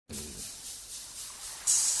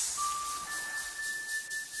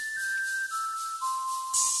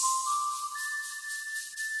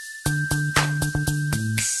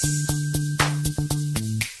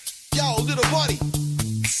Everybody,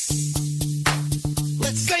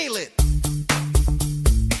 let's sail it.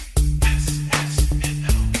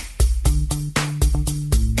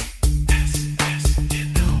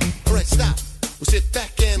 All right, stop. We'll sit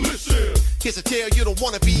back and listen. Here's a tale you don't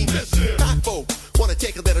want to be missing. Hot folks want to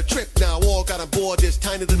take a little trip now. All got on board this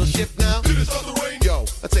tiny little ship now. Did it start to rain? Yo,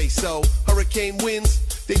 I'd say so. Hurricane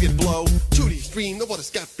winds, they did blow. To the extreme, the water's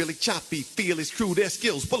got really choppy. Feel his crew, their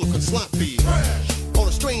skills, but looking sloppy. Crash! On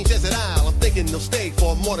a strange desert isle, I'm thinking they'll stay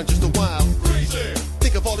for more than just a while. Crazy!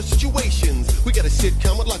 Think of all the situations. We got a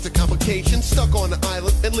sitcom with lots of complications. Stuck on the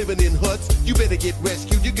island and living in huts. You better get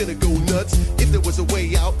rescued, you're gonna go nuts. If there was a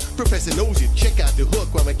way out, Professor knows it. Check out the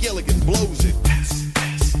hook while Gilligan blows it.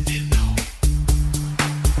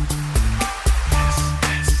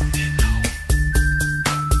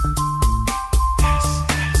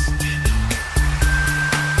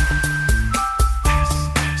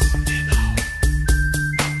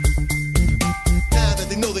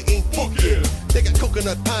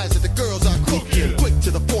 Coconut pies that the girls are cooking. Quick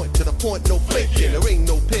to the point, no faking. There ain't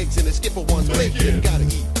no pigs and the skipper wants bacon. Gotta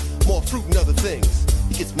eat more fruit and other things.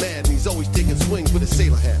 He gets mad and he's always taking swings with a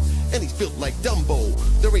sailor hat. And he's built like Dumbo.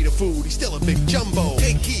 There ain't a food, he's still a big jumbo.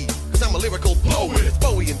 Take heed, cause I'm a lyrical poet. It's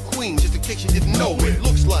Bowie and Queen, just in case you didn't know it.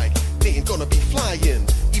 Looks like they ain't gonna be flying,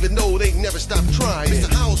 even though they never stop trying.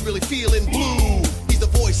 Mr. Howell's really feeling blue. He's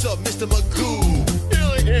the voice of Mr. Magoo.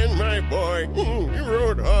 Gilligan, my boy, you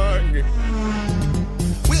rode hard.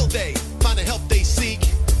 Will they find the help they seek?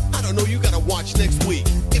 I don't know, you gotta watch next week.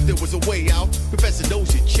 If there was a way out, Professor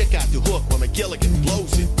knows it. Check out the hook while Gilligan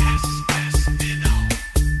blows it.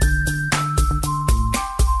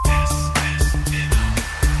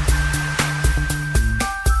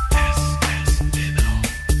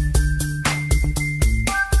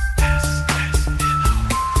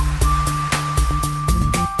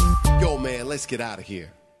 Yo man, let's get out of here.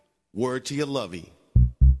 Word to your lovey.